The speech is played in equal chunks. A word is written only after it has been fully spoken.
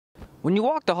When you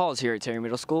walk the halls here at Terry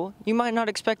Middle School, you might not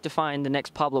expect to find the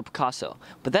next Pablo Picasso,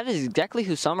 but that is exactly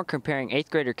who some are comparing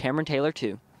 8th grader Cameron Taylor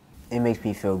to. It makes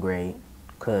me feel great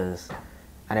because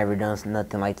I never done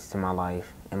nothing like this in my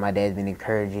life, and my dad's been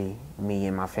encouraging me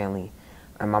and my family,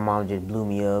 and my mom just blew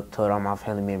me up, told all my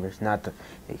family members not to.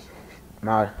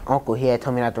 My uncle, he had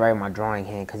told me not to write my drawing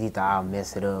hand because he thought I'll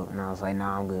mess it up, and I was like,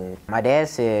 nah, I'm good. My dad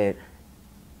said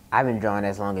I've been drawing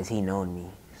as long as he known me.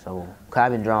 So, cause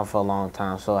I've been drawing for a long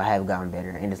time, so I have gotten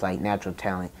better, and it's like natural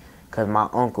talent. Cause my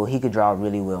uncle, he could draw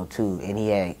really well too, and he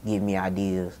had given me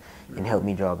ideas and helped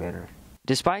me draw better.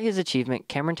 Despite his achievement,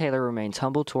 Cameron Taylor remains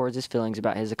humble towards his feelings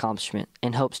about his accomplishment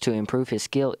and hopes to improve his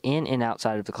skill in and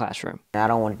outside of the classroom. I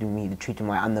don't want me to treat them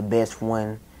like I'm the best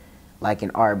one, like in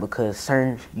art, because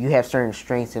you have certain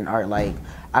strengths in art. Like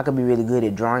I could be really good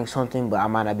at drawing something, but I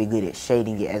might not be good at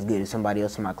shading it as good as somebody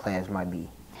else in my class might be.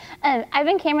 I've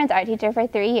been Cameron's art teacher for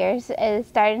 3 years. It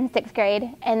started in 6th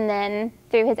grade and then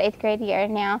through his 8th grade year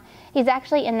now. He's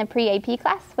actually in the pre-AP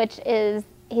class, which is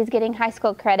he's getting high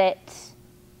school credit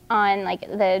on like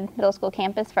the middle school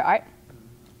campus for art.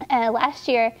 Last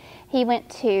year he went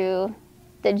to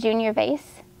the junior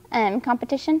vase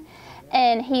competition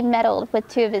and he medaled with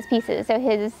 2 of his pieces. So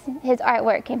his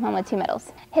artwork came home with 2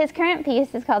 medals. His current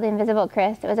piece is called The Invisible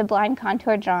Chris. It was a blind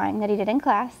contour drawing that he did in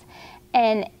class.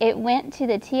 And it went to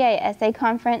the TA essay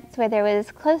conference where there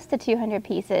was close to 200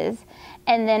 pieces.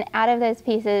 And then out of those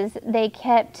pieces, they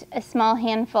kept a small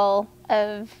handful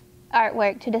of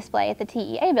artwork to display at the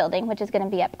TEA building, which is going to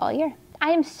be up all year. I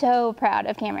am so proud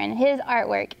of Cameron. His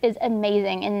artwork is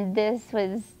amazing, and this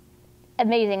was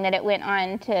amazing that it went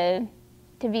on to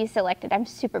be selected. I'm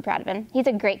super proud of him. He's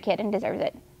a great kid and deserves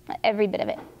it, every bit of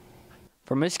it.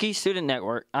 For MISD Student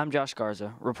Network, I'm Josh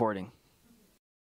Garza, reporting.